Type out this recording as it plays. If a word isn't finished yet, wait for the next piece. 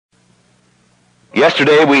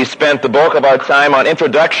Yesterday we spent the bulk of our time on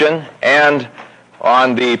introduction and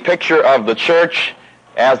on the picture of the church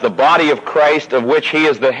as the body of Christ of which he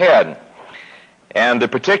is the head. And the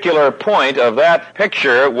particular point of that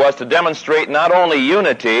picture was to demonstrate not only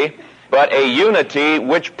unity, but a unity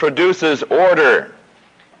which produces order.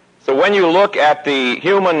 So when you look at the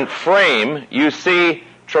human frame, you see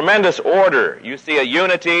tremendous order. You see a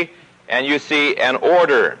unity and you see an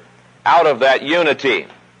order out of that unity.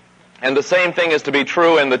 And the same thing is to be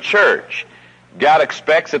true in the church. God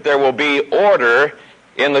expects that there will be order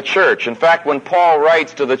in the church. In fact, when Paul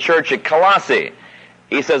writes to the church at Colossae,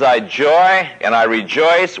 he says, I joy and I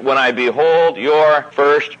rejoice when I behold your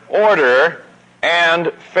first order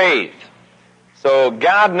and faith. So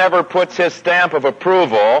God never puts his stamp of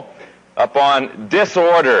approval upon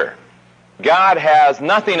disorder. God has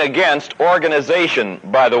nothing against organization,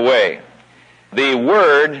 by the way. The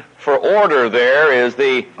word for order there is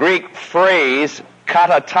the Greek phrase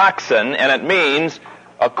katataxon, and it means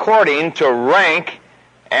according to rank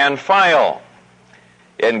and file.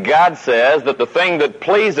 And God says that the thing that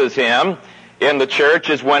pleases him in the church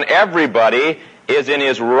is when everybody is in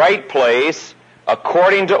his right place,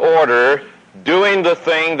 according to order, doing the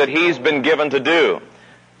thing that he's been given to do.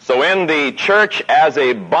 So in the church as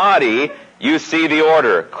a body, you see the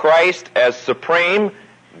order. Christ as supreme,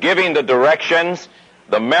 giving the directions,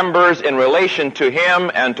 the members in relation to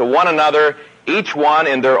him and to one another, each one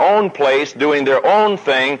in their own place, doing their own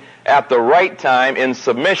thing at the right time in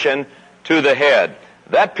submission to the head.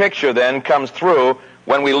 That picture then comes through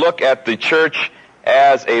when we look at the church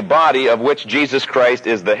as a body of which Jesus Christ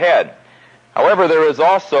is the head. However, there is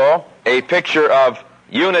also a picture of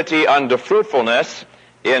unity unto fruitfulness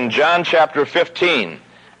in John chapter 15.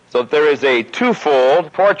 So there is a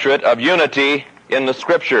twofold portrait of unity in the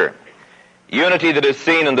Scripture. Unity that is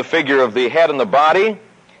seen in the figure of the head and the body,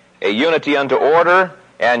 a unity unto order,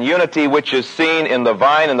 and unity which is seen in the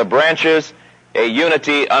vine and the branches, a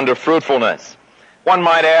unity unto fruitfulness. One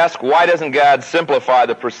might ask, why doesn't God simplify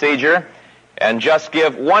the procedure and just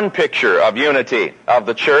give one picture of unity of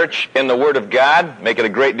the church in the Word of God, make it a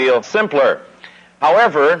great deal simpler?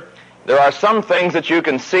 However, there are some things that you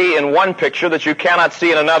can see in one picture that you cannot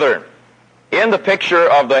see in another. In the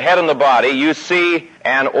picture of the head and the body, you see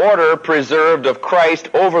an order preserved of Christ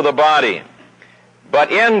over the body.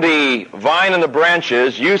 But in the vine and the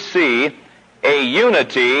branches, you see a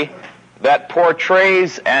unity that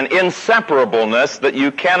portrays an inseparableness that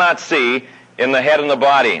you cannot see in the head and the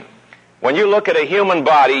body. When you look at a human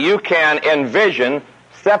body, you can envision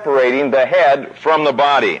separating the head from the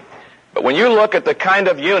body. But when you look at the kind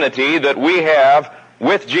of unity that we have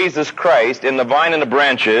with Jesus Christ in the vine and the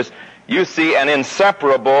branches, you see an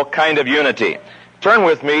inseparable kind of unity. Turn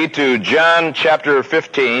with me to John chapter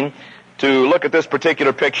 15 to look at this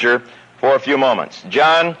particular picture for a few moments.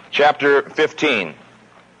 John chapter 15.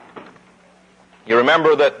 You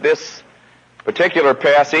remember that this particular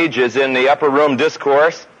passage is in the upper room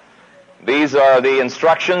discourse. These are the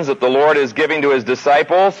instructions that the Lord is giving to his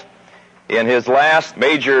disciples in his last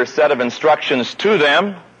major set of instructions to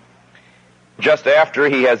them, just after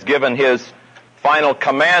he has given his final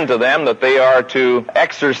command to them that they are to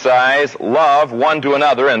exercise love one to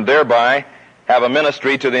another and thereby have a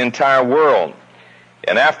ministry to the entire world.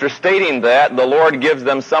 And after stating that, the Lord gives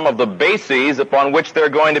them some of the bases upon which they're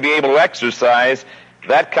going to be able to exercise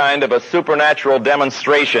that kind of a supernatural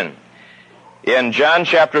demonstration. In John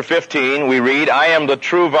chapter 15, we read, I am the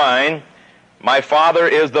true vine, my Father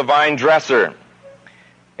is the vine dresser.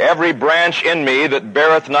 Every branch in me that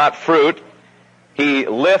beareth not fruit, he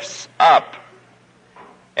lifts up.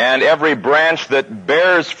 And every branch that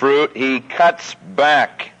bears fruit, he cuts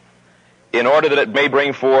back, in order that it may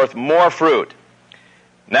bring forth more fruit.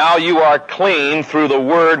 Now you are clean through the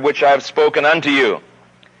word which I have spoken unto you.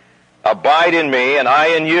 Abide in me, and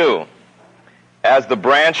I in you. As the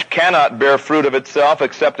branch cannot bear fruit of itself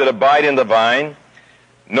except it abide in the vine,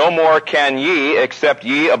 no more can ye except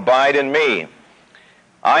ye abide in me.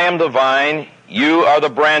 I am the vine, you are the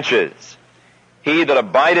branches. He that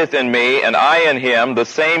abideth in me, and I in him, the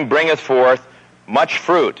same bringeth forth much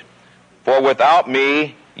fruit. For without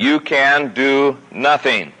me you can do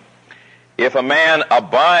nothing. If a man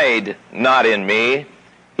abide not in me,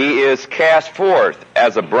 he is cast forth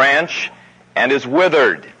as a branch and is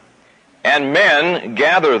withered. And men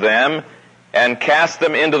gather them and cast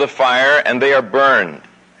them into the fire, and they are burned.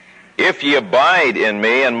 If ye abide in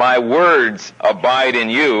me, and my words abide in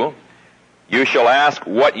you, you shall ask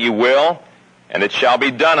what ye will, and it shall be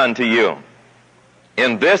done unto you.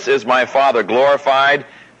 In this is my Father glorified,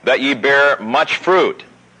 that ye bear much fruit.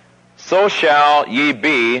 So shall ye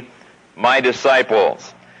be my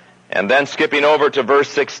disciples. And then skipping over to verse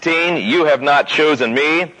 16, you have not chosen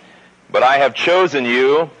me, but I have chosen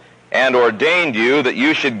you and ordained you that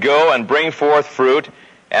you should go and bring forth fruit,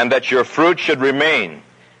 and that your fruit should remain.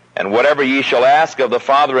 And whatever ye shall ask of the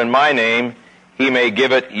Father in my name, he may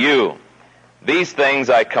give it you. These things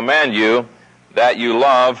I command you, that you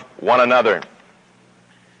love one another.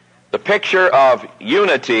 The picture of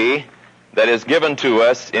unity that is given to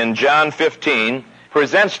us in John 15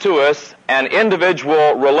 presents to us an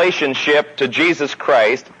individual relationship to Jesus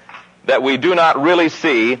Christ that we do not really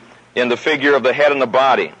see in the figure of the head and the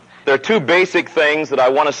body. There are two basic things that I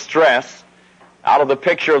want to stress out of the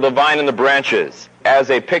picture of the vine and the branches as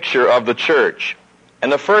a picture of the church.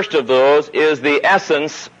 And the first of those is the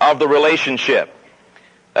essence of the relationship.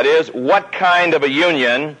 That is, what kind of a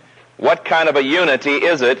union, what kind of a unity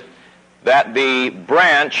is it that the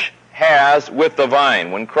branch has with the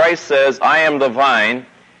vine? When Christ says, I am the vine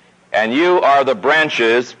and you are the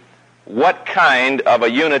branches, what kind of a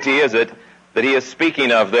unity is it that he is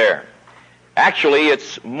speaking of there? Actually,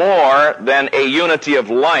 it's more than a unity of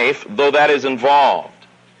life, though that is involved.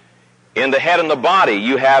 In the head and the body,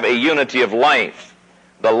 you have a unity of life.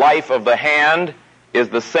 The life of the hand is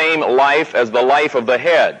the same life as the life of the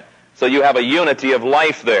head. So you have a unity of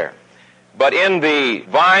life there. But in the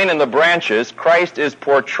vine and the branches, Christ is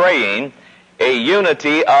portraying a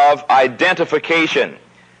unity of identification.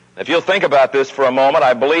 If you'll think about this for a moment,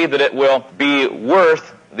 I believe that it will be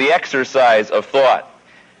worth the exercise of thought.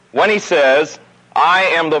 When he says, I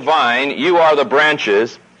am the vine, you are the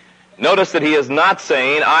branches, notice that he is not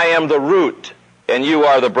saying, I am the root and you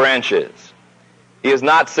are the branches. He is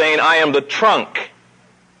not saying, I am the trunk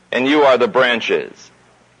and you are the branches.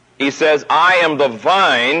 He says, I am the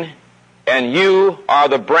vine and you are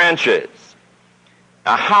the branches.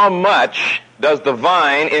 Now, how much does the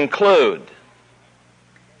vine include?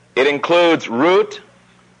 It includes root,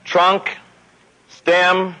 trunk,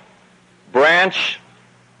 stem, branch,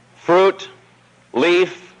 fruit,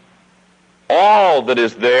 leaf. All that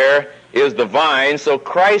is there is the vine. So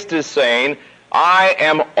Christ is saying, I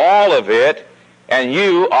am all of it, and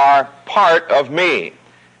you are part of me.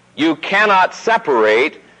 You cannot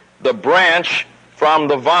separate the branch from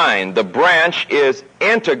the vine. The branch is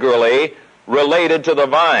integrally related to the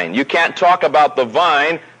vine. You can't talk about the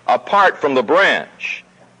vine apart from the branch.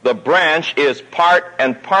 The branch is part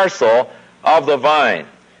and parcel of the vine.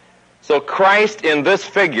 So Christ in this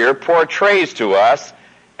figure portrays to us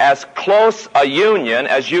as close a union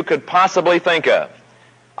as you could possibly think of.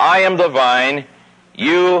 I am the vine,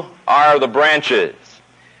 you are the branches.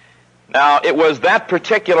 Now, it was that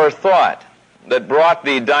particular thought that brought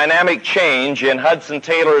the dynamic change in Hudson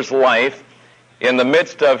Taylor's life in the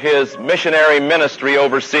midst of his missionary ministry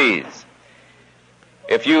overseas.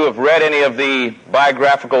 If you have read any of the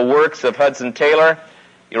biographical works of Hudson Taylor,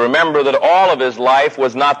 you remember that all of his life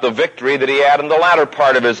was not the victory that he had in the latter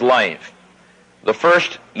part of his life. The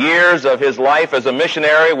first years of his life as a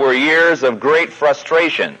missionary were years of great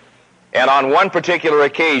frustration. And on one particular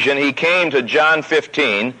occasion, he came to John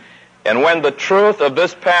 15, and when the truth of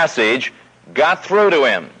this passage got through to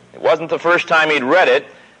him, it wasn't the first time he'd read it,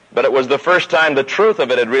 but it was the first time the truth of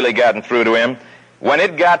it had really gotten through to him. When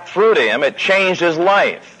it got through to him, it changed his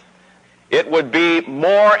life. It would be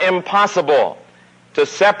more impossible to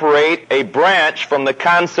separate a branch from the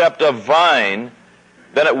concept of vine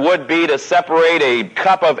than it would be to separate a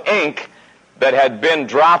cup of ink that had been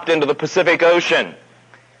dropped into the Pacific Ocean.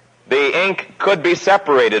 The ink could be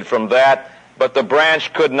separated from that, but the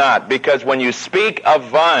branch could not, because when you speak of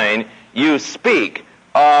vine, you speak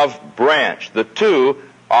of branch. The two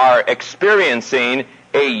are experiencing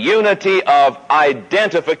a unity of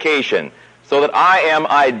identification, so that I am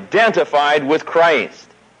identified with Christ.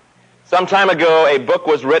 Some time ago, a book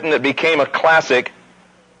was written that became a classic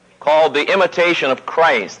called The Imitation of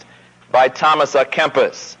Christ by Thomas A.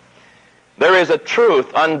 Kempis. There is a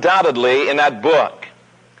truth undoubtedly in that book,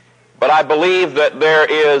 but I believe that there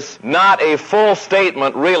is not a full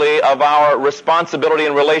statement really of our responsibility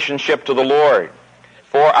in relationship to the Lord.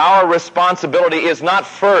 For our responsibility is not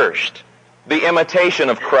first the imitation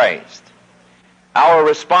of Christ. Our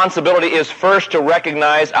responsibility is first to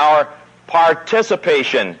recognize our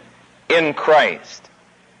participation in Christ.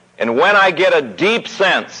 And when I get a deep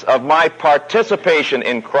sense of my participation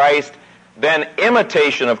in Christ, then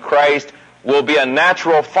imitation of Christ will be a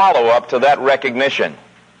natural follow-up to that recognition.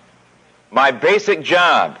 My basic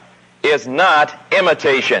job is not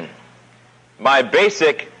imitation. My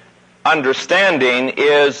basic understanding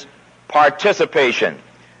is participation.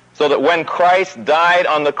 So that when Christ died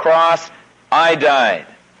on the cross, I died.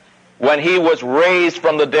 When he was raised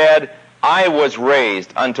from the dead, I was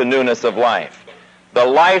raised unto newness of life. The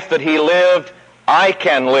life that he lived, I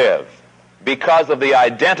can live because of the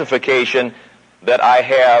identification that I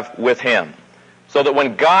have with him. So that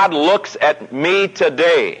when God looks at me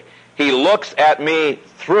today, he looks at me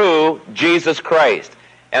through Jesus Christ.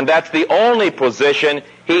 And that's the only position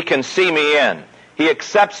he can see me in. He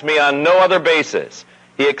accepts me on no other basis.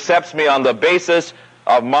 He accepts me on the basis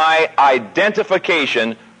of my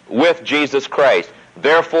identification with Jesus Christ.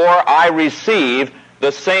 Therefore, I receive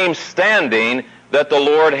the same standing that the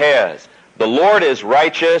Lord has. The Lord is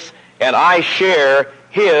righteous, and I share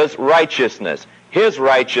his righteousness. His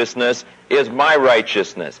righteousness is my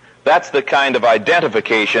righteousness. That's the kind of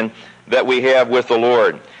identification that we have with the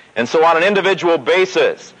Lord. And so on an individual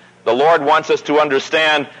basis, the Lord wants us to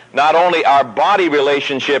understand not only our body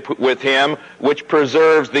relationship with him, which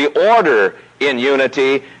preserves the order in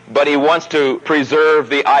unity, but he wants to preserve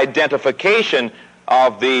the identification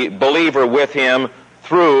of the believer with him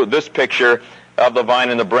through this picture of the vine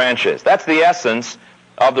and the branches. That's the essence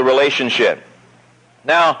of the relationship.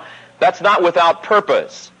 Now, that's not without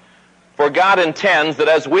purpose, for God intends that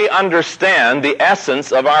as we understand the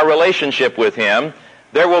essence of our relationship with him,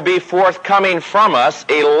 there will be forthcoming from us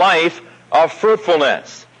a life of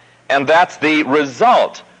fruitfulness. And that's the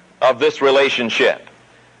result of this relationship.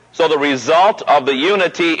 So the result of the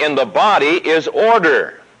unity in the body is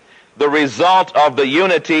order. The result of the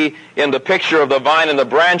unity in the picture of the vine and the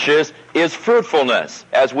branches is fruitfulness,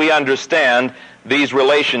 as we understand these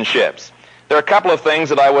relationships. There are a couple of things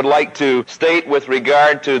that I would like to state with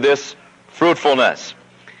regard to this fruitfulness.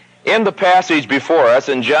 In the passage before us,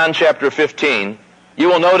 in John chapter 15, you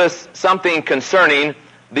will notice something concerning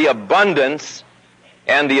the abundance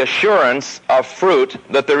and the assurance of fruit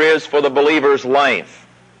that there is for the believer's life.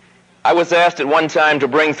 I was asked at one time to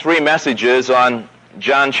bring 3 messages on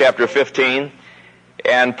John chapter 15,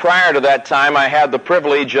 and prior to that time I had the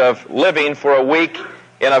privilege of living for a week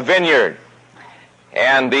in a vineyard.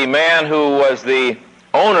 And the man who was the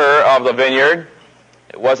owner of the vineyard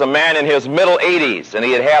was a man in his middle 80s, and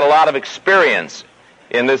he had had a lot of experience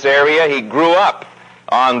in this area. He grew up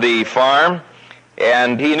on the farm,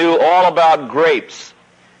 and he knew all about grapes.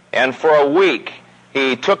 And for a week,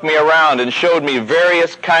 he took me around and showed me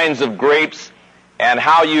various kinds of grapes and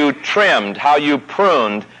how you trimmed, how you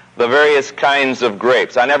pruned the various kinds of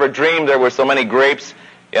grapes. I never dreamed there were so many grapes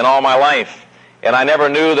in all my life, and I never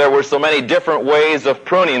knew there were so many different ways of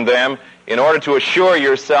pruning them in order to assure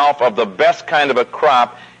yourself of the best kind of a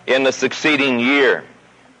crop in the succeeding year.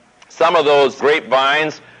 Some of those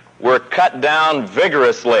grapevines were cut down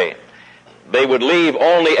vigorously. They would leave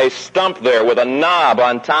only a stump there with a knob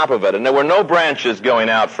on top of it, and there were no branches going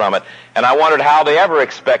out from it. And I wondered how they ever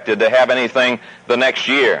expected to have anything the next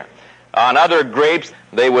year. On other grapes,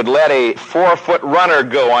 they would let a 4-foot runner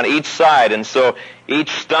go on each side, and so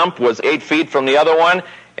each stump was 8 feet from the other one,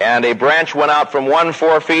 and a branch went out from one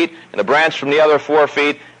 4 feet, and a branch from the other 4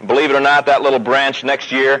 feet. And believe it or not, that little branch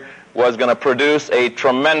next year was going to produce a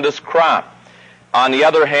tremendous crop. On the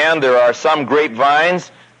other hand, there are some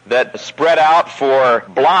grapevines that spread out for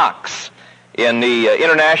blocks. In the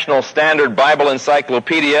International Standard Bible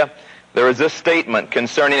Encyclopedia, there is this statement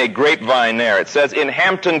concerning a grapevine there. It says, in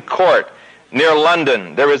Hampton Court, near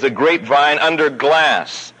London, there is a grapevine under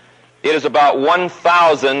glass. It is about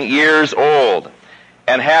 1,000 years old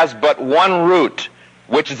and has but one root,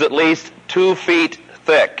 which is at least 2 feet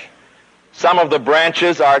thick. Some of the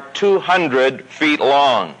branches are 200 feet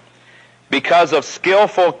long. Because of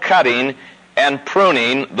skillful cutting and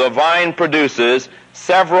pruning, the vine produces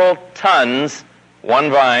several tons, one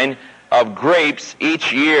vine, of grapes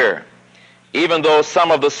each year. Even though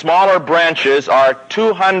some of the smaller branches are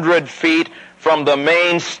 200 feet from the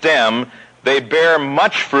main stem, they bear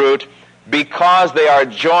much fruit because they are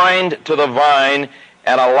joined to the vine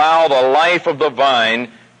and allow the life of the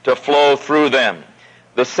vine to flow through them.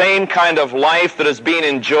 The same kind of life that is being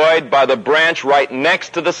enjoyed by the branch right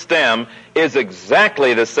next to the stem is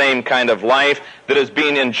exactly the same kind of life that is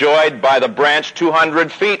being enjoyed by the branch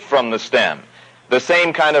 200 feet from the stem. The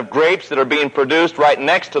same kind of grapes that are being produced right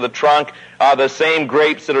next to the trunk are the same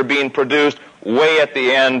grapes that are being produced way at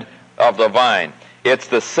the end of the vine. It's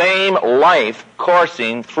the same life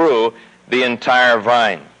coursing through the entire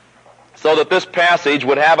vine. So that this passage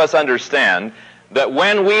would have us understand that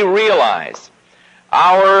when we realize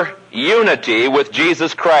our unity with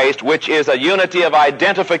Jesus Christ, which is a unity of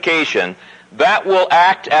identification, that will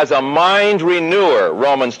act as a mind renewer,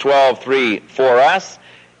 Romans 12:3, for us,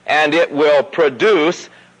 and it will produce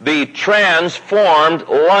the transformed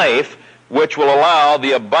life which will allow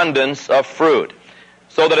the abundance of fruit.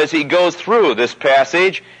 So that as he goes through this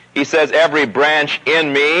passage, he says, every branch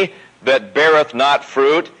in me that beareth not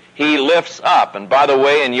fruit, He lifts up. And by the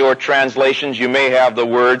way, in your translations, you may have the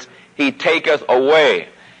words, He taketh away.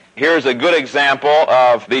 Here's a good example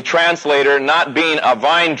of the translator not being a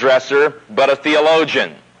vine dresser, but a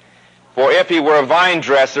theologian. For if he were a vine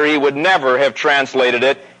dresser, he would never have translated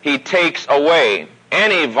it, He takes away.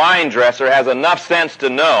 Any vine dresser has enough sense to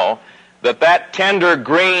know that that tender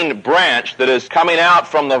green branch that is coming out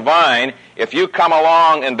from the vine, if you come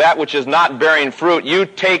along and that which is not bearing fruit, you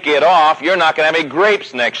take it off, you're not going to have any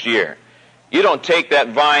grapes next year. You don't take that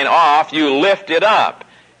vine off, you lift it up.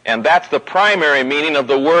 And that's the primary meaning of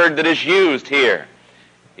the word that is used here.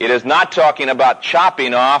 It is not talking about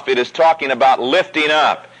chopping off, it is talking about lifting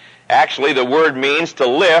up. Actually, the word means to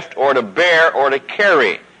lift or to bear or to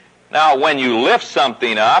carry. Now, when you lift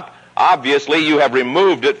something up, obviously you have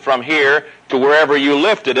removed it from here to wherever you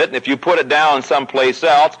lifted it, and if you put it down someplace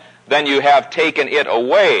else, then you have taken it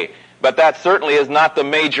away. But that certainly is not the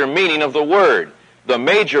major meaning of the word. The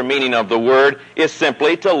major meaning of the word is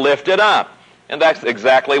simply to lift it up. And that's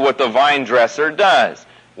exactly what the vine dresser does.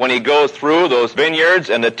 When he goes through those vineyards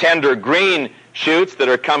and the tender green shoots that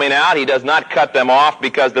are coming out, he does not cut them off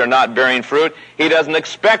because they're not bearing fruit. He doesn't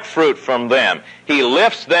expect fruit from them. He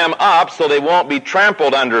lifts them up so they won't be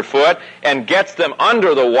trampled underfoot and gets them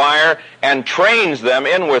under the wire and trains them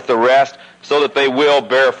in with the rest so that they will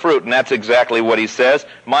bear fruit. And that's exactly what he says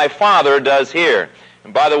my Father does here.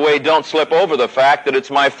 And by the way, don't slip over the fact that it's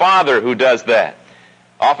my Father who does that.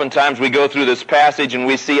 Oftentimes we go through this passage and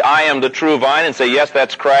we see, I am the true vine, and say, yes,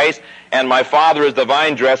 that's Christ, and my Father is the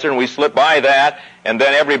vine dresser, and we slip by that, and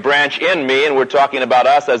then every branch in me, and we're talking about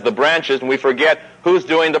us as the branches, and we forget who's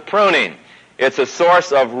doing the pruning. It's a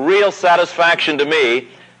source of real satisfaction to me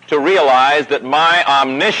to realize that my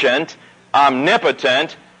omniscient,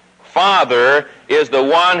 omnipotent Father is the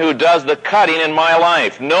one who does the cutting in my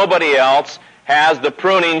life. Nobody else has the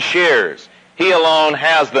pruning shears. He alone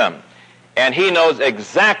has them. And He knows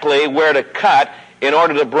exactly where to cut in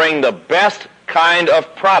order to bring the best kind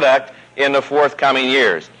of product in the forthcoming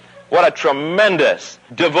years. What a tremendous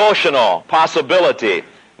devotional possibility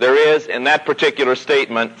there is in that particular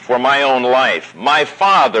statement for my own life. My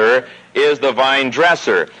Father is the vine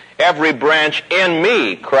dresser. Every branch in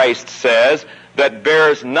me, Christ says, that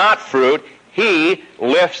bears not fruit, He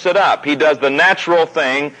lifts it up. He does the natural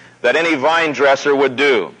thing that any vine dresser would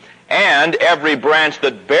do. And every branch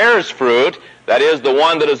that bears fruit, that is the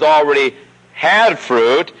one that has already had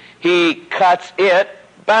fruit, He cuts it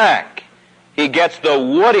back. He gets the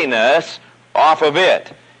woodiness off of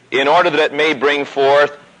it in order that it may bring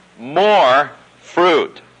forth more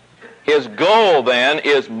fruit. His goal then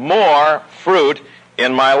is more fruit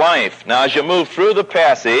in my life. Now, as you move through the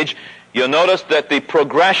passage, you'll notice that the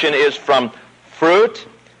progression is from fruit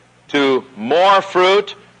to more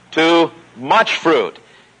fruit to much fruit.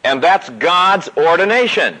 And that's God's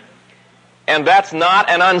ordination. And that's not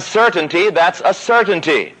an uncertainty, that's a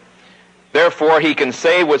certainty. Therefore, He can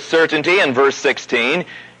say with certainty in verse 16,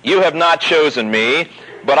 you have not chosen me,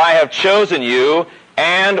 but I have chosen you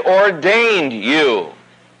and ordained you,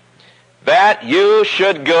 that you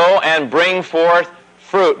should go and bring forth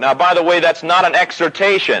fruit. Now, by the way, that's not an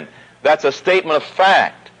exhortation. That's a statement of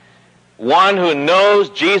fact. One who knows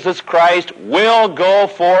Jesus Christ will go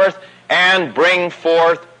forth and bring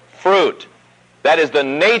forth fruit. That is the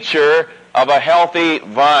nature of a healthy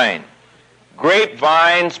vine.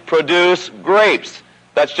 Grapevines produce grapes.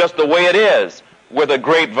 That's just the way it is with a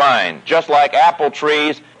grapevine. Just like apple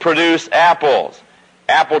trees produce apples.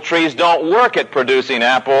 Apple trees don't work at producing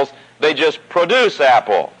apples. They just produce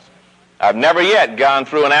apples. I've never yet gone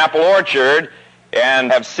through an apple orchard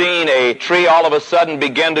and have seen a tree all of a sudden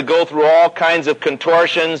begin to go through all kinds of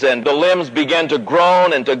contortions and the limbs begin to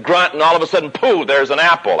groan and to grunt and all of a sudden, pooh, there's an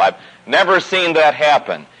apple. I've never seen that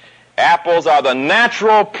happen. Apples are the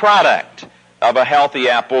natural product of a healthy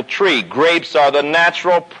apple tree. Grapes are the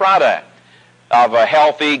natural product of a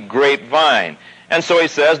healthy grapevine. And so he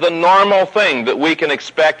says the normal thing that we can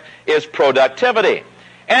expect is productivity.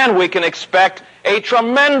 And we can expect a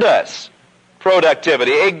tremendous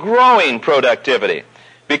productivity, a growing productivity,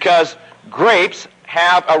 because grapes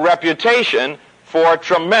have a reputation for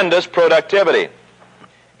tremendous productivity.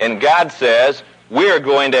 And God says we're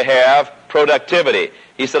going to have productivity.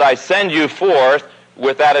 He said, I send you forth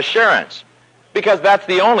with that assurance, because that's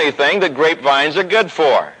the only thing that grapevines are good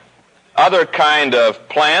for. Other kind of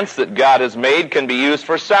plants that God has made can be used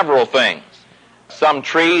for several things. Some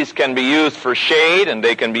trees can be used for shade, and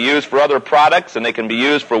they can be used for other products, and they can be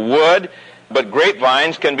used for wood. But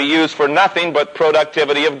grapevines can be used for nothing but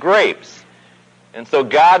productivity of grapes. And so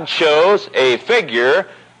God chose a figure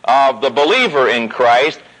of the believer in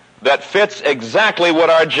Christ that fits exactly what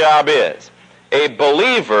our job is. a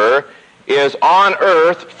believer is on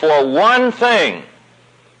earth for one thing,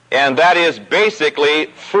 and that is basically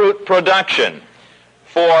fruit production.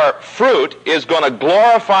 For fruit is going to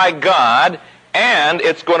glorify God, and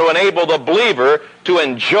it's going to enable the believer to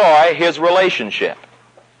enjoy his relationship.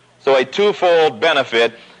 So a twofold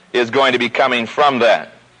benefit is going to be coming from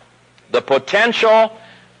that. The potential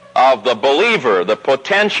of the believer, the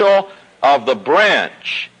potential of the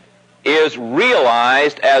branch, is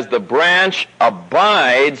realized as the branch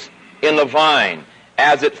abides in the vine,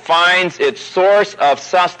 as it finds its source of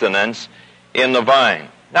sustenance in the vine.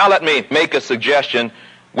 Now let me make a suggestion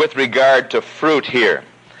with regard to fruit here.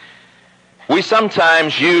 We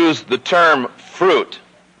sometimes use the term fruit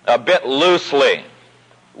a bit loosely.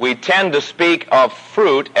 We tend to speak of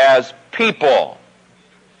fruit as people.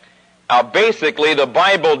 Now basically the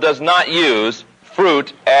Bible does not use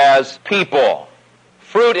fruit as people.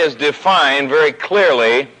 Fruit is defined very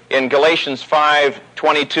clearly in Galatians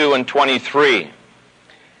 5:22 and 23.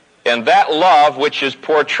 And that love which is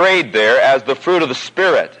portrayed there as the fruit of the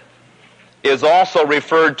Spirit is also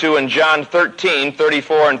referred to in John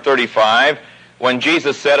 13:34 and 35, when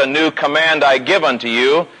Jesus said, "A new command I give unto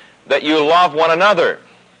you, that you love one another,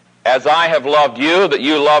 as I have loved you, that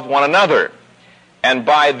you love one another. And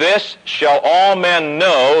by this shall all men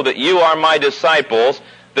know that you are my disciples,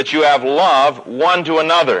 that you have love one to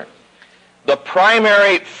another." The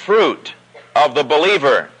primary fruit of the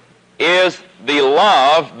believer is the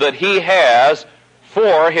love that he has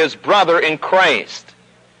for his brother in Christ.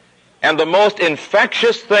 And the most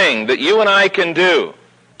infectious thing that you and I can do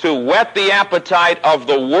to whet the appetite of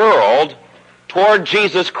the world toward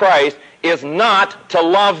Jesus Christ is not to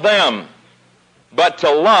love them, but to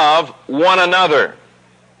love one another.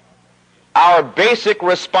 Our basic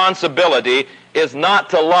responsibility is not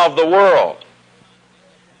to love the world.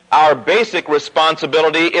 Our basic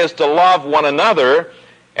responsibility is to love one another,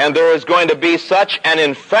 and there is going to be such an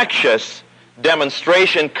infectious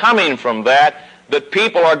demonstration coming from that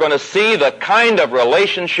people are going to see the kind of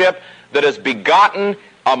relationship that is begotten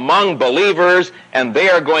among believers, and they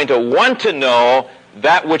are going to want to know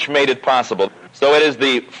that which made it possible. So it is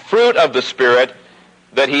the fruit of the Spirit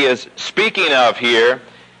that he is speaking of here,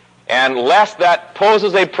 and lest that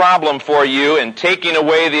poses a problem for you in taking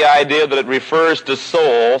away the idea that it refers to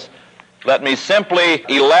souls, let me simply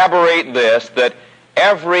elaborate this, that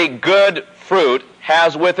every good fruit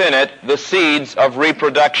has within it the seeds of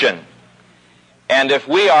reproduction. And if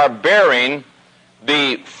we are bearing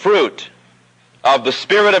the fruit of the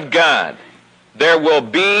Spirit of God, there will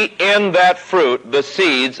be in that fruit the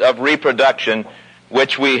seeds of reproduction,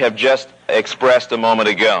 which we have just expressed a moment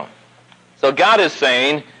ago. So God is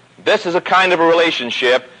saying, this is a kind of a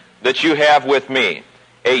relationship that you have with me,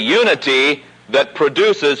 a unity that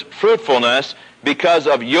produces fruitfulness because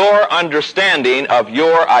of your understanding of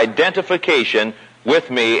your identification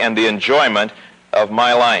with me and the enjoyment of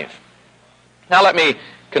my life. Now let me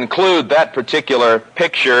conclude that particular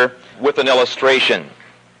picture with an illustration.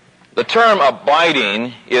 The term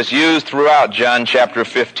abiding is used throughout John chapter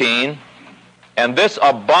 15, and this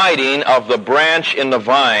abiding of the branch in the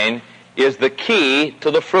vine is the key to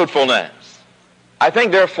the fruitfulness. I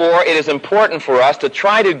think, therefore, it is important for us to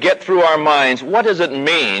try to get through our minds, what does it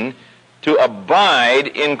mean to abide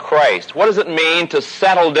in Christ? What does it mean to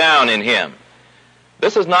settle down in him?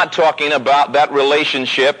 This is not talking about that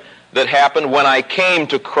relationship that happened when I came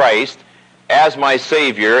to Christ as my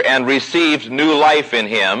Savior and received new life in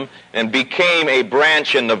him and became a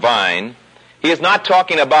branch in the vine. He is not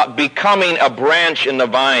talking about becoming a branch in the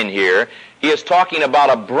vine here. He is talking about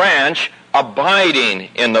a branch abiding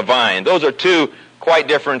in the vine. Those are two quite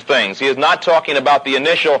different things. He is not talking about the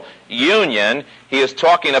initial union. He is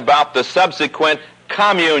talking about the subsequent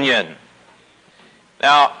communion.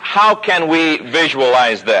 Now, how can we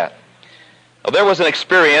visualize that? Well, there was an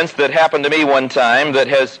experience that happened to me one time that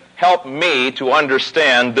has helped me to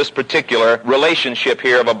understand this particular relationship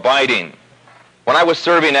here of abiding. When I was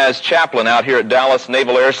serving as chaplain out here at Dallas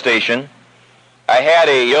Naval Air Station, I had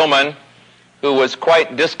a yeoman who was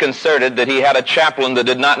quite disconcerted that he had a chaplain that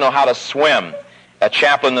did not know how to swim. A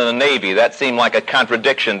chaplain in the Navy. That seemed like a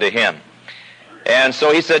contradiction to him. And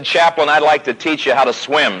so he said, "Chaplain, I'd like to teach you how to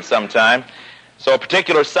swim sometime." So a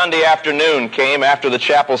particular Sunday afternoon came after the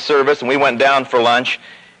chapel service, and we went down for lunch.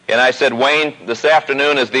 And I said, "Wayne, this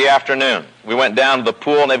afternoon is the afternoon." We went down to the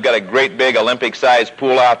pool, and they've got a great big Olympic-sized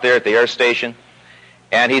pool out there at the air station.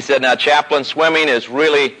 And he said, "Now, chaplain, swimming is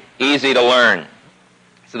really easy to learn."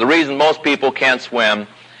 So the reason most people can't swim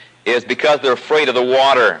is because they're afraid of the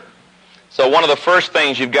water. So one of the first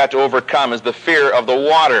things you've got to overcome is the fear of the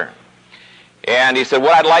water. And he said,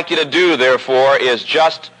 "What I'd like you to do, therefore, is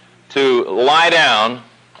just to lie down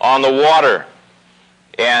on the water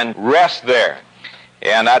and rest there.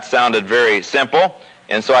 And that sounded very simple.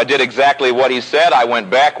 And so I did exactly what he said. I went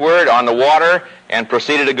backward on the water and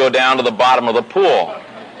proceeded to go down to the bottom of the pool.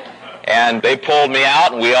 And they pulled me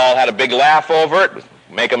out, and we all had a big laugh over it.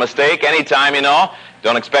 Make a mistake anytime, you know.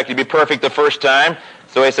 Don't expect you to be perfect the first time.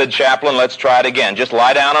 So he said, "Chaplain, let's try it again. Just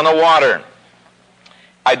lie down on the water."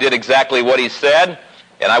 I did exactly what he said,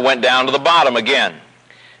 and I went down to the bottom again.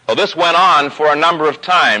 Well, this went on for a number of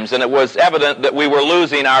times, and it was evident that we were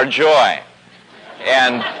losing our joy.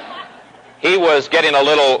 And he was getting a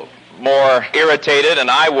little more irritated,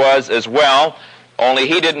 and I was as well, only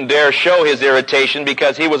he didn't dare show his irritation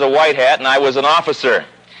because he was a white hat and I was an officer.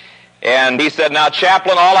 And he said, "Now,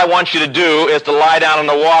 Chaplain, all I want you to do is to lie down in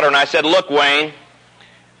the water." And I said, "Look, Wayne,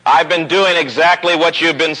 I've been doing exactly what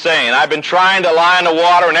you've been saying. I've been trying to lie in the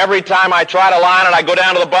water, and every time I try to lie in it, I go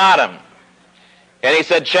down to the bottom." And he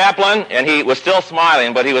said, "Chaplain," and he was still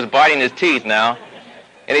smiling, but he was biting his teeth now.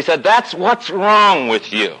 And he said, "That's what's wrong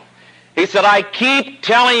with you." He said, "I keep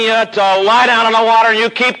telling you to lie down in the water, and you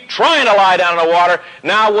keep trying to lie down in the water.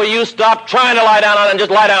 Now will you stop trying to lie down on it and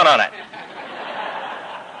just lie down on it?"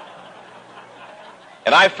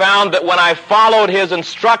 And I found that when I followed his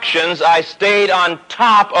instructions, I stayed on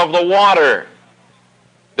top of the water.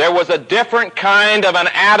 There was a different kind of an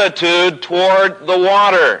attitude toward the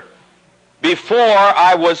water. Before,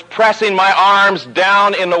 I was pressing my arms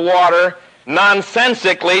down in the water,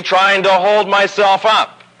 nonsensically trying to hold myself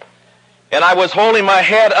up. And I was holding my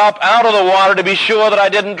head up out of the water to be sure that I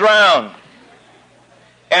didn't drown.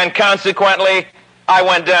 And consequently, I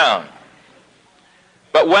went down.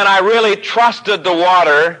 But when I really trusted the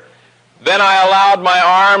water, then I allowed my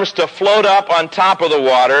arms to float up on top of the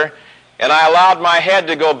water, and I allowed my head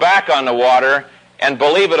to go back on the water, and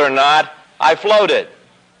believe it or not, I floated.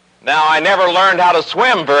 Now, I never learned how to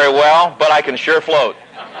swim very well, but I can sure float.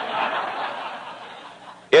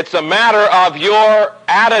 It's a matter of your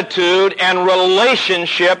attitude and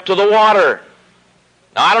relationship to the water.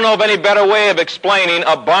 Now, I don't know of any better way of explaining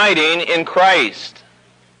abiding in Christ.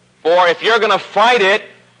 For if you're going to fight it,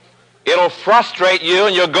 it'll frustrate you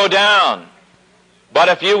and you'll go down. But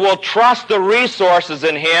if you will trust the resources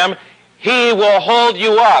in Him, He will hold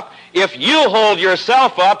you up. If you hold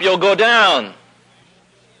yourself up, you'll go down.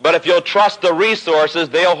 But if you'll trust the resources,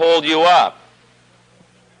 they'll hold you up.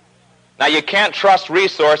 Now, you can't trust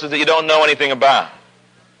resources that you don't know anything about.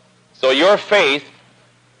 So your faith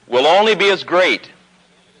will only be as great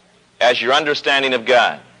as your understanding of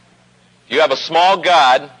God. If you have a small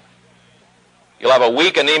God, you'll have a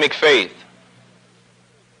weak, anemic faith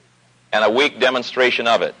and a weak demonstration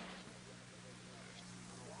of it.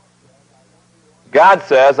 God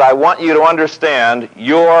says, "I want you to understand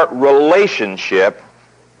your relationship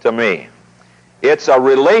to me." It's a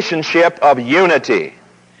relationship of unity.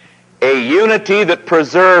 A unity that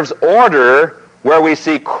preserves order where we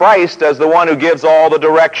see Christ as the one who gives all the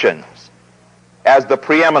directions, as the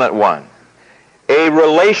preeminent one. A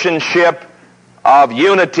relationship of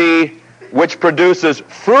unity which produces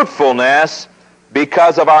fruitfulness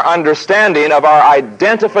because of our understanding of our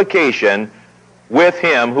identification with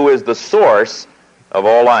Him who is the source of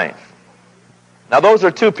all life. Now, those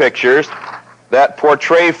are two pictures that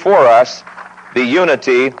portray for us the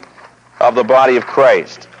unity of the body of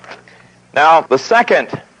Christ. Now, the second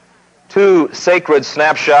two sacred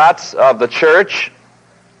snapshots of the church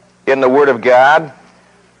in the Word of God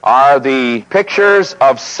are the pictures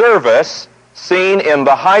of service seen in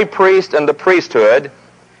the high priest and the priesthood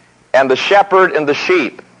and the shepherd and the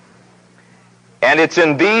sheep. And it's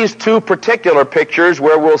in these two particular pictures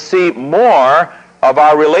where we'll see more of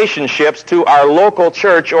our relationships to our local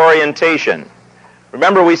church orientation.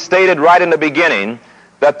 Remember, we stated right in the beginning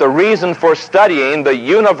that the reason for studying the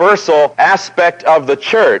universal aspect of the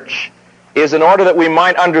church is in order that we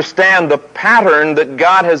might understand the pattern that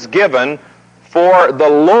God has given for the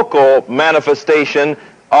local manifestation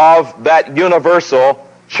of that universal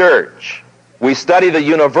church. We study the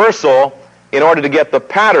universal in order to get the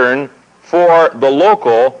pattern for the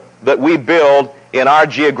local that we build in our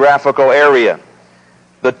geographical area.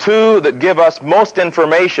 The two that give us most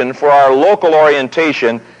information for our local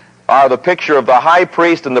orientation are the picture of the high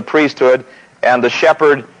priest and the priesthood and the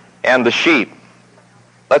shepherd and the sheep.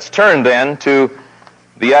 Let's turn then to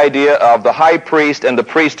the idea of the high priest and the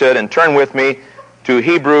priesthood, and turn with me to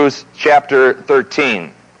Hebrews chapter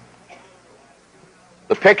 13.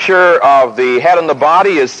 The picture of the head and the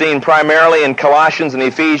body is seen primarily in Colossians and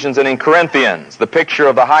Ephesians and in Corinthians. The picture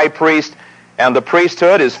of the high priest and the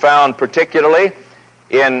priesthood is found particularly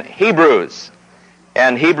in Hebrews.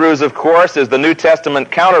 And Hebrews, of course, is the New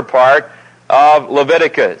Testament counterpart of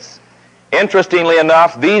Leviticus. Interestingly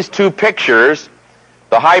enough, these two pictures,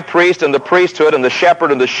 the high priest and the priesthood and the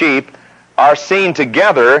shepherd and the sheep, are seen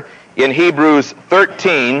together in Hebrews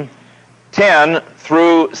 13, 10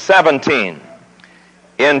 through 17.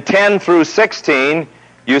 In 10 through 16,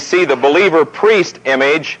 you see the believer priest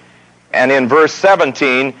image, and in verse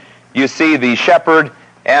 17, you see the shepherd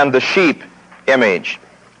and the sheep image.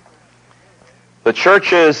 The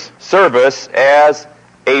church's service as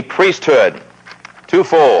a priesthood,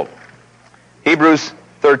 twofold. Hebrews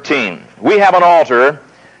 13. We have an altar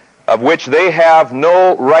of which they have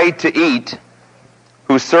no right to eat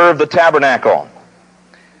who serve the tabernacle.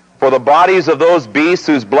 For the bodies of those beasts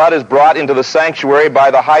whose blood is brought into the sanctuary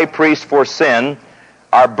by the high priest for sin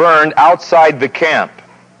are burned outside the camp.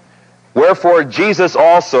 Wherefore Jesus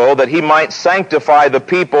also, that he might sanctify the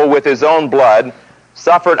people with his own blood,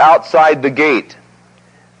 suffered outside the gate.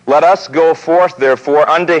 Let us go forth therefore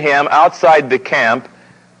unto him outside the camp,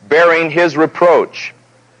 bearing his reproach.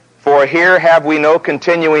 For here have we no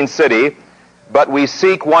continuing city, but we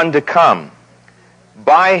seek one to come.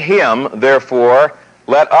 By him, therefore,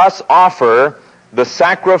 let us offer the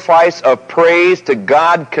sacrifice of praise to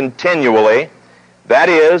God continually, that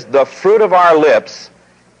is, the fruit of our lips,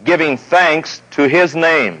 giving thanks to his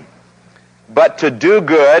name. But to do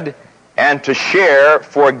good and to share,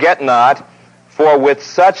 forget not, for with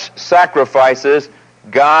such sacrifices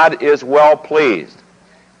God is well pleased.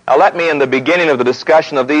 Now let me, in the beginning of the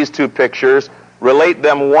discussion of these two pictures, relate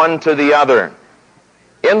them one to the other.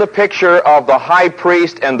 In the picture of the high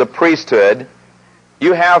priest and the priesthood,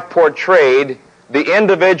 you have portrayed the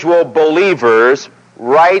individual believer's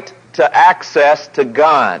right to access to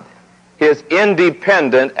God, his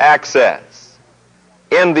independent access.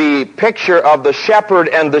 In the picture of the shepherd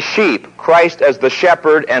and the sheep, Christ as the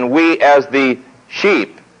shepherd and we as the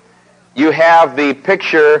sheep, you have the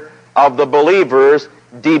picture of the believer's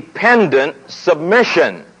dependent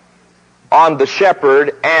submission on the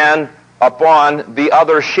shepherd and upon the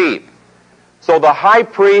other sheep. So the high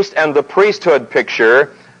priest and the priesthood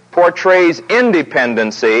picture portrays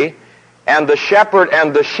independency, and the shepherd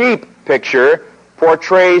and the sheep picture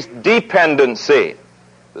portrays dependency.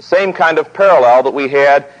 The same kind of parallel that we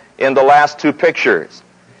had in the last two pictures.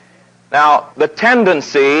 Now, the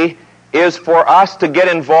tendency is for us to get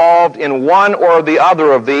involved in one or the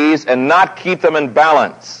other of these and not keep them in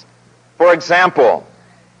balance. For example,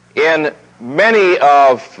 in many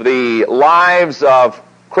of the lives of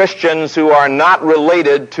Christians who are not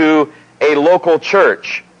related to a local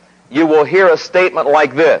church, you will hear a statement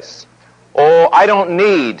like this: "Oh, I don't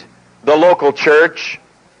need the local church.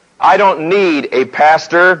 I don't need a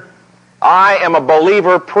pastor. I am a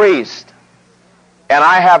believer priest, and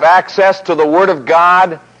I have access to the Word of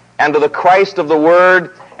God and to the Christ of the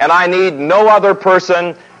Word, and I need no other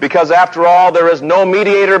person, because after all, there is no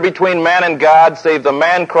mediator between man and God save the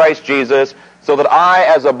man Christ Jesus, so that I,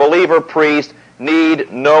 as a believer priest,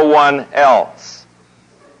 need no one else."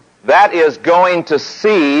 That is going to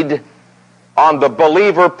seed on the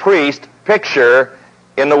believer priest picture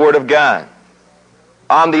in the Word of God.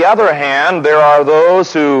 On the other hand, there are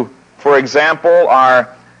those who, for example, are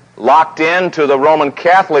locked into the Roman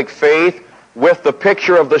Catholic faith with the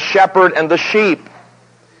picture of the shepherd and the sheep.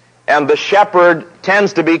 And the shepherd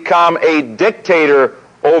tends to become a dictator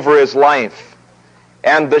over his life.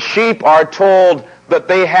 And the sheep are told that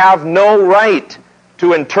they have no right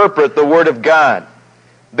to interpret the Word of God.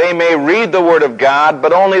 They may read the Word of God,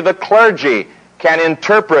 but only the clergy can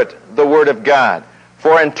interpret the Word of God.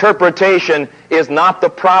 For interpretation is not the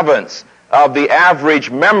province of the average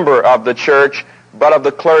member of the church, but of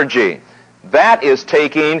the clergy. That is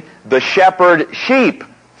taking the shepherd-sheep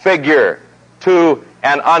figure to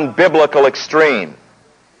an unbiblical extreme.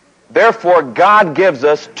 Therefore, God gives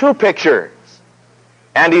us two pictures.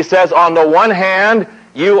 And he says, on the one hand,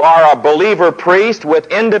 you are a believer priest with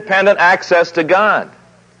independent access to God.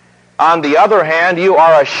 On the other hand, you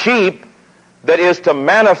are a sheep that is to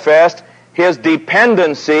manifest his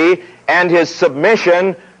dependency and his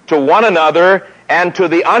submission to one another and to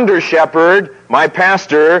the under-shepherd, my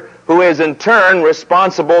pastor, who is in turn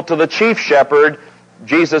responsible to the chief shepherd,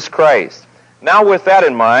 Jesus Christ. Now, with that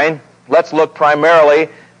in mind, let's look primarily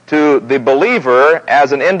to the believer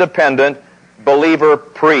as an independent believer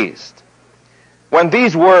priest. When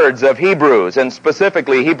these words of Hebrews, and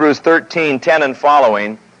specifically Hebrews 13:10 and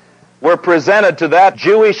following, were presented to that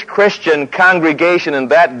Jewish Christian congregation in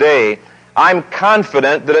that day, I'm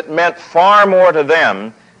confident that it meant far more to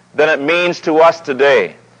them than it means to us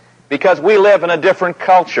today, because we live in a different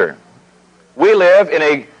culture. We live in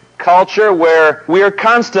a culture where we are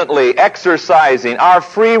constantly exercising our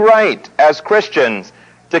free right as Christians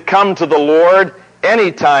to come to the Lord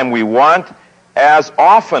anytime we want, as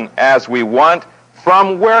often as we want,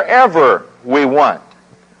 from wherever we want.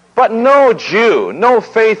 But no Jew, no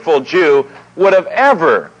faithful Jew, would have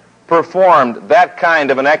ever performed that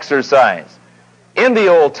kind of an exercise. In the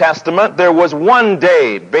Old Testament, there was one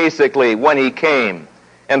day, basically, when he came,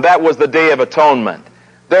 and that was the Day of Atonement.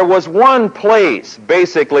 There was one place,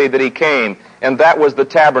 basically, that he came, and that was the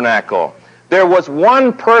tabernacle. There was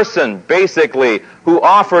one person, basically, who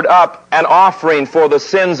offered up an offering for the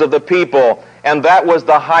sins of the people, and that was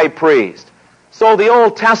the high priest. So the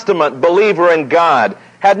Old Testament believer in God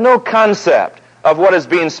had no concept of what is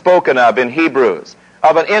being spoken of in Hebrews,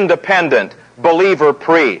 of an independent believer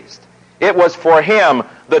priest. It was for him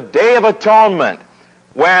the Day of Atonement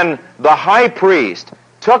when the high priest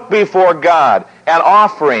took before God an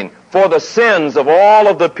offering for the sins of all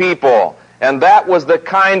of the people. And that was the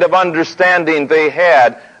kind of understanding they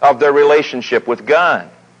had of their relationship with God.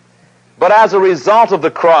 But as a result of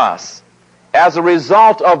the cross, as a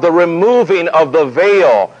result of the removing of the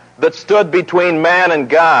veil that stood between man and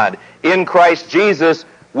God, in Christ Jesus,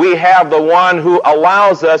 we have the one who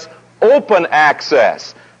allows us open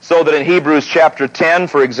access. So that in Hebrews chapter 10,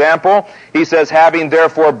 for example, he says, having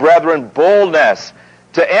therefore, brethren, boldness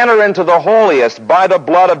to enter into the holiest by the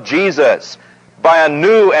blood of Jesus, by a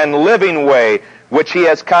new and living way, which he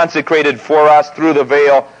has consecrated for us through the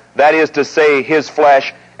veil, that is to say, his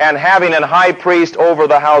flesh, and having an high priest over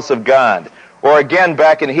the house of God. Or again,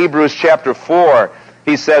 back in Hebrews chapter 4,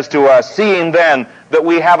 he says to us, seeing then that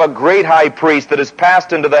we have a great high priest that is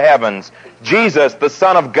passed into the heavens, Jesus, the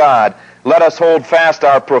Son of God, let us hold fast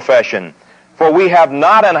our profession. For we have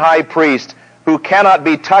not an high priest who cannot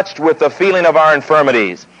be touched with the feeling of our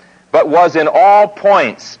infirmities, but was in all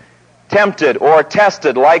points tempted or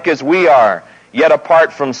tested like as we are, yet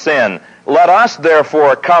apart from sin. Let us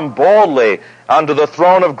therefore come boldly unto the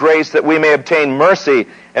throne of grace, that we may obtain mercy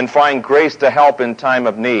and find grace to help in time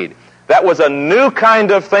of need. That was a new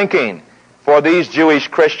kind of thinking for these Jewish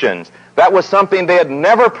Christians. That was something they had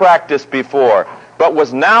never practiced before, but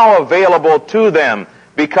was now available to them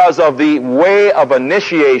because of the way of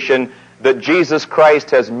initiation that Jesus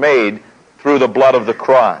Christ has made through the blood of the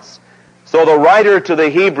cross. So the writer to the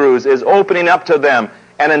Hebrews is opening up to them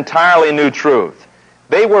an entirely new truth.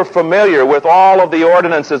 They were familiar with all of the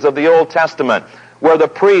ordinances of the Old Testament, where the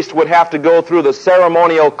priest would have to go through the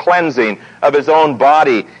ceremonial cleansing of his own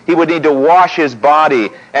body. He would need to wash his body,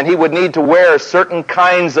 and he would need to wear certain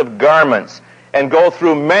kinds of garments and go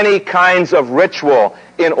through many kinds of ritual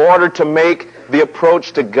in order to make the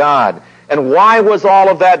approach to God. And why was all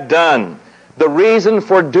of that done? The reason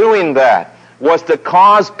for doing that was to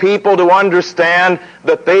cause people to understand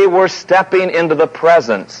that they were stepping into the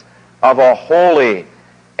presence of a holy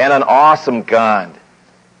and an awesome God.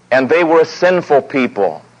 And they were a sinful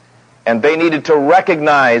people. And they needed to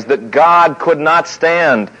recognize that God could not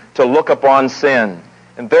stand to look upon sin.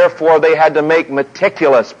 And therefore they had to make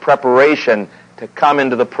meticulous preparation to come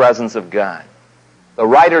into the presence of God. The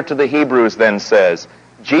writer to the Hebrews then says,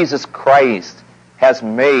 Jesus Christ has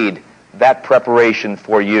made that preparation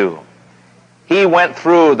for you. He went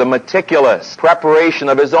through the meticulous preparation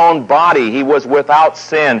of his own body. He was without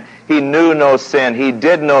sin. He knew no sin. He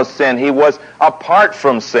did no sin. He was apart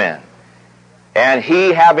from sin. And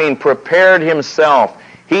he, having prepared himself,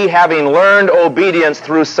 he, having learned obedience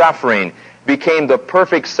through suffering, became the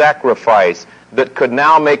perfect sacrifice that could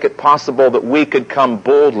now make it possible that we could come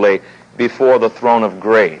boldly before the throne of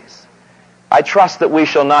grace. I trust that we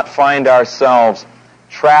shall not find ourselves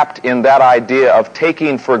trapped in that idea of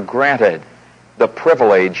taking for granted the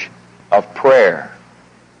privilege of prayer,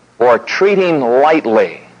 or treating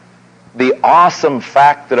lightly the awesome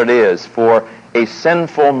fact that it is for a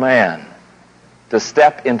sinful man to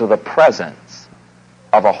step into the presence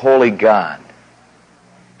of a holy God.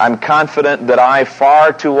 I'm confident that I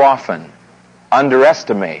far too often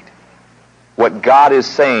underestimate what God is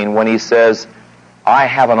saying when he says, I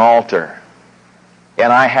have an altar,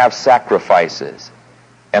 and I have sacrifices,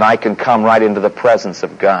 and I can come right into the presence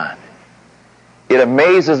of God. It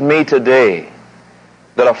amazes me today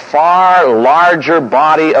that a far larger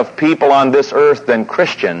body of people on this earth than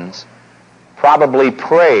Christians probably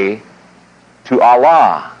pray to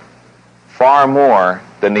Allah far more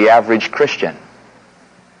than the average Christian.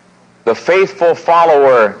 The faithful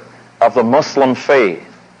follower of the Muslim faith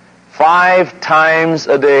 5 times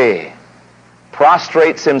a day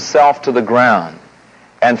prostrates himself to the ground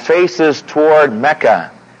and faces toward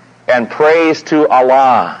Mecca and prays to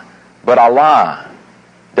Allah. But Allah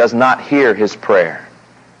does not hear his prayer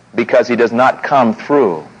because he does not come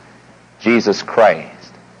through Jesus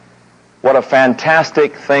Christ. What a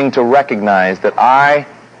fantastic thing to recognize that I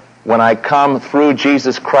when I come through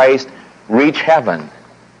Jesus Christ, reach heaven.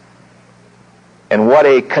 And what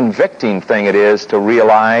a convicting thing it is to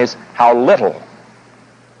realize how little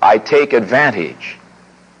I take advantage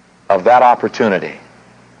of that opportunity.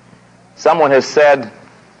 Someone has said,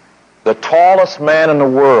 the tallest man in the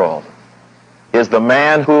world is the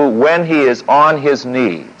man who, when he is on his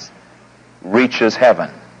knees, reaches heaven.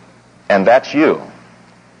 And that's you,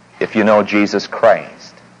 if you know Jesus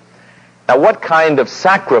Christ. Now, what kind of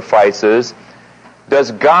sacrifices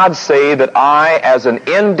does God say that I, as an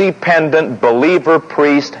independent believer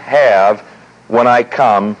priest, have when I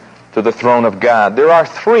come to the throne of God? There are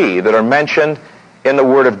three that are mentioned in the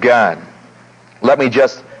Word of God. Let me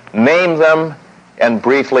just name them and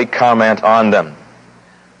briefly comment on them.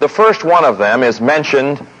 The first one of them is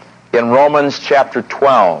mentioned in Romans chapter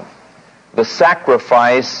 12, the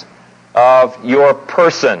sacrifice of your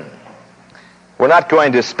person. We're not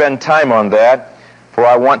going to spend time on that, for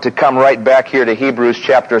I want to come right back here to Hebrews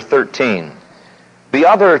chapter 13. The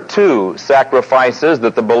other two sacrifices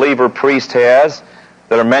that the believer priest has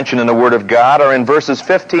that are mentioned in the Word of God are in verses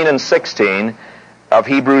 15 and 16 of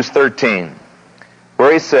Hebrews 13,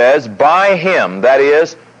 where he says, by him, that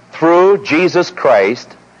is, through Jesus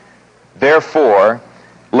Christ, therefore,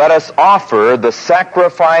 let us offer the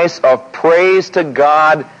sacrifice of praise to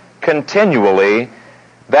God continually,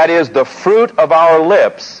 that is, the fruit of our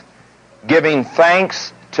lips, giving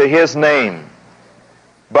thanks to his name.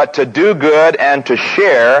 But to do good and to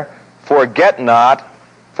share, forget not,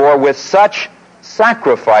 for with such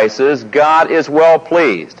sacrifices God is well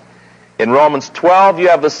pleased. In Romans 12, you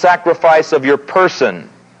have the sacrifice of your person,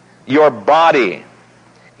 your body.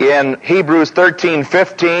 In Hebrews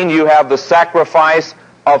 13:15, you have the sacrifice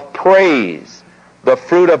of praise, the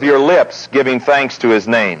fruit of your lips, giving thanks to his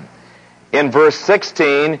name. In verse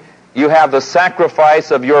 16, you have the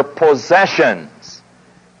sacrifice of your possessions,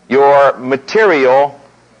 your material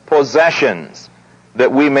possessions,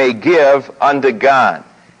 that we may give unto God.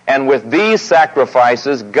 And with these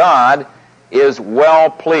sacrifices, God is well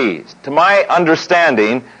pleased. To my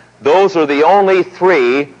understanding, those are the only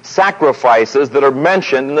three sacrifices that are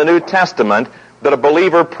mentioned in the New Testament that a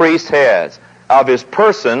believer priest has: of his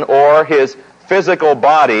person or his physical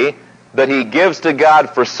body that he gives to God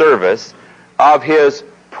for service, of his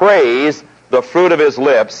praise, the fruit of his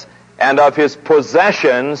lips, and of his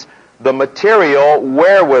possessions, the material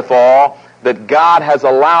wherewithal that God has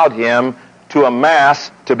allowed him to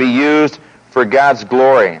amass to be used for God's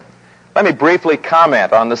glory. Let me briefly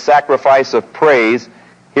comment on the sacrifice of praise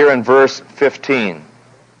here in verse 15.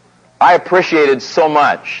 I appreciated so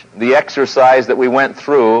much the exercise that we went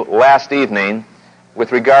through last evening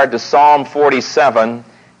with regard to Psalm 47,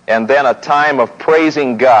 and then a time of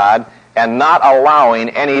praising God and not allowing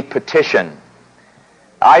any petition.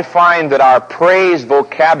 I find that our praise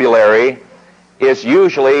vocabulary is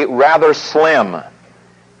usually rather slim,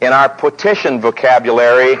 and our petition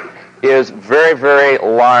vocabulary is very, very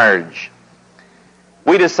large.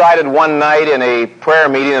 We decided one night in a prayer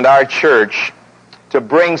meeting at our church to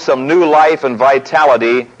bring some new life and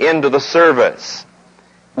vitality into the service.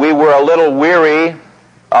 We were a little weary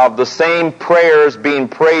of the same prayers being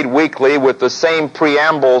prayed weekly with the same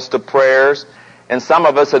preambles to prayers, and some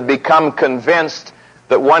of us had become convinced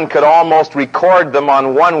that one could almost record them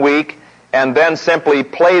on one week and then simply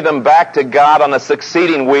play them back to God on a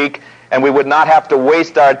succeeding week, and we would not have to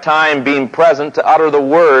waste our time being present to utter the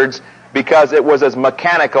words, because it was as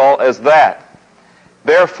mechanical as that.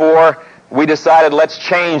 Therefore, we decided, let's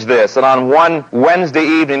change this. And on one Wednesday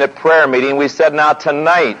evening at prayer meeting, we said, now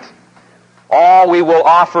tonight, all we will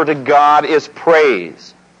offer to God is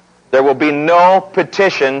praise. There will be no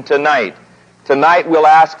petition tonight. Tonight we'll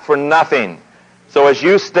ask for nothing. So as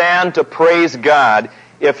you stand to praise God,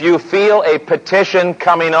 if you feel a petition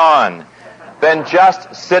coming on, then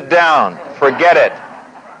just sit down. Forget it.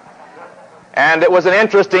 And it was an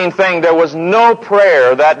interesting thing. There was no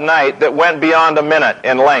prayer that night that went beyond a minute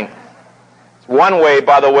in length. It's one way,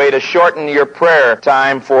 by the way, to shorten your prayer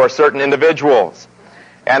time for certain individuals.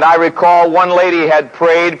 And I recall one lady had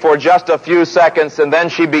prayed for just a few seconds, and then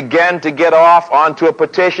she began to get off onto a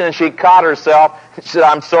petition, and she caught herself. She said,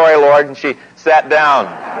 I'm sorry, Lord, and she sat down.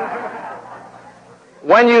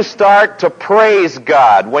 When you start to praise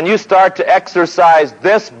God, when you start to exercise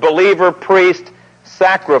this believer priest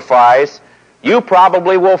sacrifice, you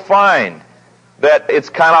probably will find that it's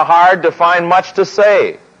kind of hard to find much to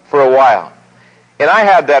say for a while. And I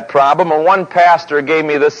had that problem, and one pastor gave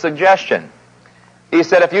me this suggestion. He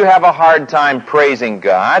said, if you have a hard time praising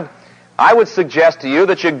God, I would suggest to you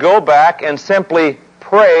that you go back and simply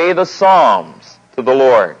pray the Psalms to the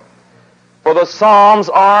Lord. For the Psalms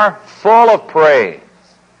are full of praise.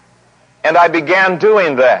 And I began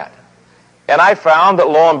doing that. And I found that,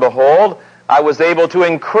 lo and behold, I was able to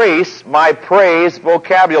increase my praise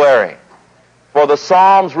vocabulary. For the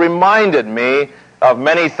Psalms reminded me of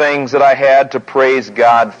many things that I had to praise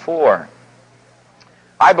God for.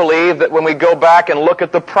 I believe that when we go back and look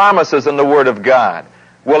at the promises in the Word of God,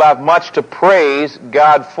 we'll have much to praise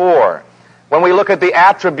God for. When we look at the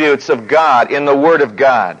attributes of God in the Word of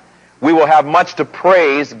God, we will have much to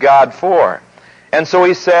praise God for. And so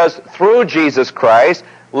he says, through Jesus Christ,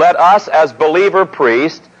 let us as believer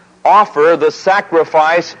priests offer the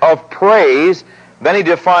sacrifice of praise. Then he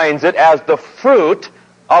defines it as the fruit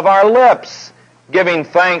of our lips, giving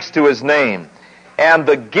thanks to his name. And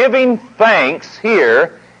the giving thanks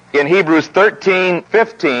here in Hebrews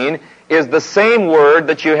 13:15 is the same word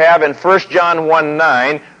that you have in 1 John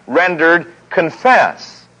 1:9, rendered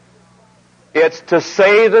confess. It's to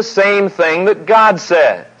say the same thing that God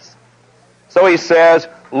says. So he says,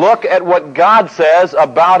 look at what God says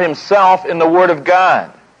about himself in the Word of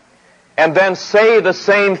God, and then say the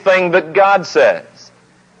same thing that God says.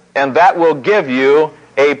 And that will give you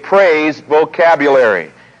a praise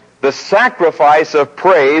vocabulary. The sacrifice of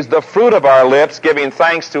praise, the fruit of our lips, giving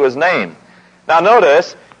thanks to his name. Now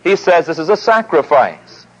notice, he says this is a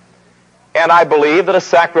sacrifice. And I believe that a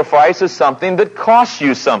sacrifice is something that costs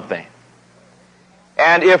you something.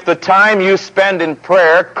 And if the time you spend in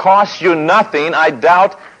prayer costs you nothing, I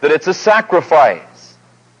doubt that it's a sacrifice.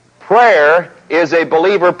 Prayer is a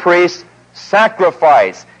believer priest's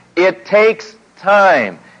sacrifice. It takes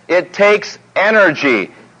time. It takes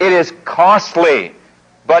energy. It is costly,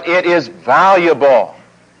 but it is valuable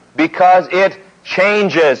because it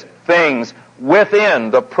changes things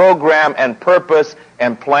within the program and purpose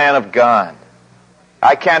and plan of God.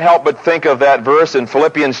 I can't help but think of that verse in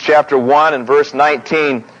Philippians chapter 1 and verse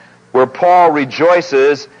 19 where Paul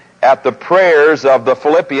rejoices at the prayers of the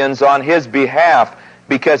Philippians on his behalf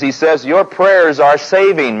because he says, your prayers are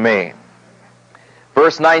saving me.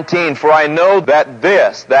 Verse 19, for I know that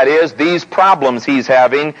this, that is, these problems he's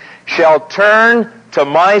having, shall turn to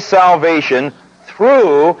my salvation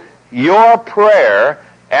through your prayer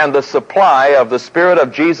and the supply of the Spirit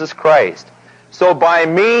of Jesus Christ. So by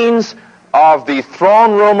means of the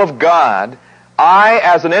throne room of God, I,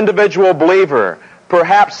 as an individual believer,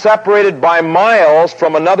 perhaps separated by miles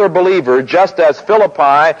from another believer, just as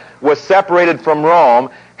Philippi was separated from Rome,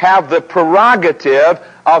 have the prerogative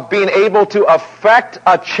of being able to affect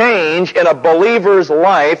a change in a believer's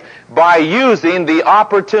life by using the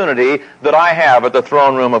opportunity that I have at the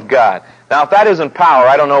throne room of God. Now, if that isn't power,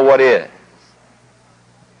 I don't know what is.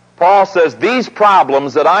 Paul says, these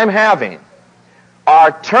problems that I'm having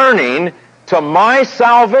are turning to my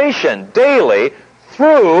salvation daily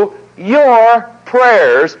through your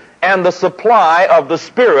prayers and the supply of the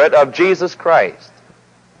Spirit of Jesus Christ.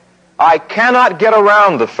 I cannot get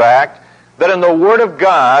around the fact that in the Word of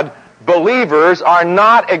God, believers are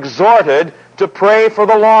not exhorted to pray for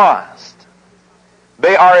the lost.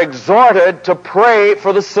 They are exhorted to pray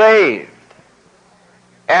for the saved.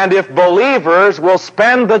 And if believers will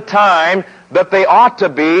spend the time that they ought to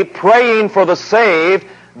be praying for the saved,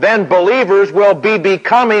 then believers will be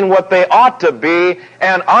becoming what they ought to be,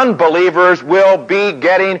 and unbelievers will be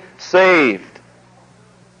getting saved.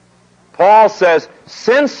 Paul says,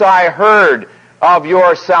 since I heard of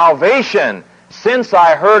your salvation, since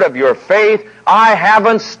I heard of your faith, I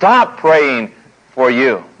haven't stopped praying for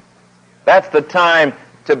you. That's the time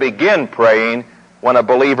to begin praying when a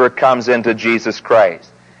believer comes into Jesus Christ.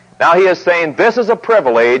 Now he is saying this is a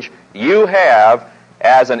privilege you have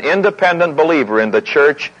as an independent believer in the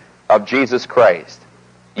church of Jesus Christ.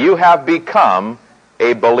 You have become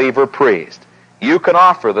a believer priest. You can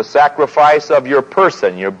offer the sacrifice of your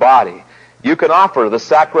person, your body. You can offer the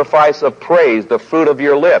sacrifice of praise, the fruit of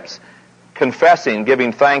your lips, confessing,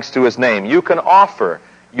 giving thanks to his name. You can offer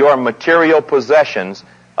your material possessions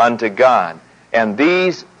unto God. And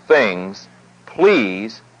these things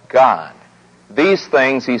please God. These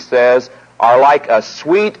things, he says, are like a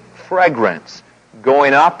sweet fragrance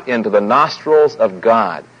going up into the nostrils of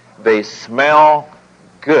God. They smell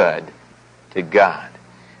good to God.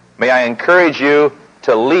 May I encourage you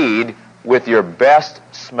to lead with your best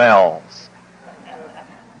smells.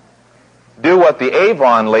 Do what the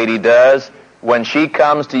Avon lady does when she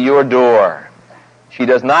comes to your door. She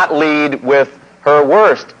does not lead with her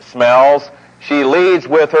worst smells. She leads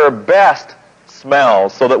with her best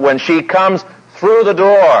smells so that when she comes through the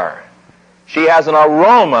door, she has an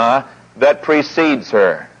aroma that precedes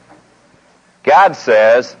her. God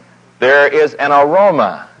says there is an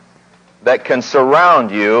aroma that can surround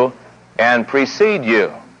you and precede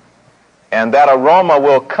you. And that aroma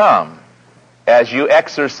will come as you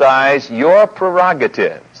exercise your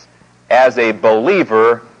prerogatives as a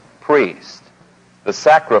believer priest, the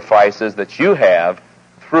sacrifices that you have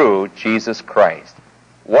through Jesus Christ.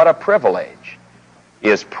 What a privilege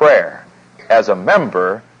is prayer as a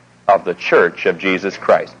member of the Church of Jesus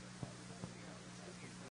Christ.